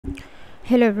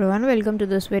Hello everyone, welcome to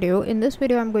this video. In this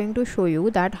video I'm going to show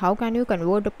you that how can you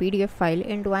convert a PDF file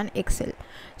into an Excel.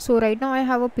 So right now I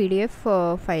have a PDF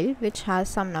file which has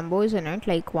some numbers in it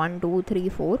like 1 2 3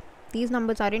 4. These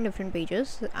numbers are in different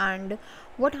pages, and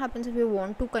what happens if you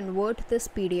want to convert this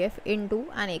PDF into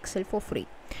an Excel for free?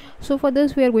 So for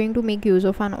this we are going to make use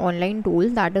of an online tool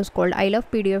that is called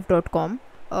ilovepdf.com.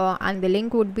 And the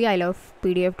link would be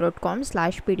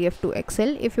ilovepdf.com/pdf to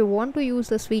Excel. If you want to use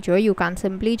this feature, you can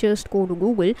simply just go to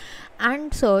Google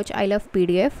and search I love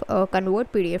PDF,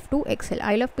 convert PDF to Excel.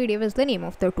 I love PDF is the name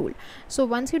of the tool. So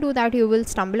once you do that, you will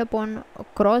stumble upon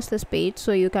across this page.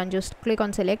 So you can just click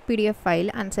on select PDF file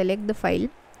and select the file,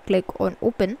 click on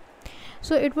open.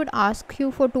 So it would ask you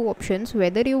for two options,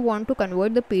 whether you want to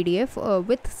convert the PDF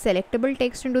with selectable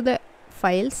text into the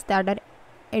files that are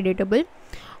editable,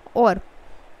 or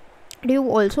do you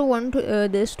also want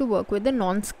this to work with the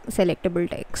non-selectable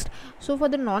text. So for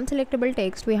the non-selectable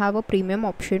text, we have a premium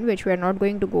option which we are not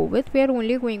going to go with. We are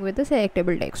only going with the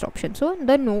selectable text option, so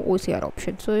the no OCR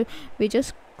option. So we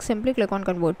just simply click on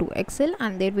convert to Excel,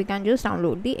 and there we can just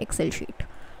download the Excel sheet.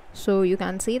 So you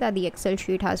can see that the Excel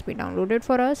sheet has been downloaded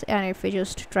for us, and if we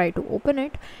just try to open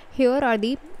it, here are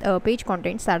the page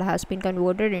contents that has been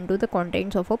converted into the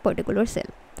contents of a particular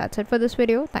cell. That's it for this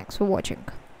video. Thanks for watching.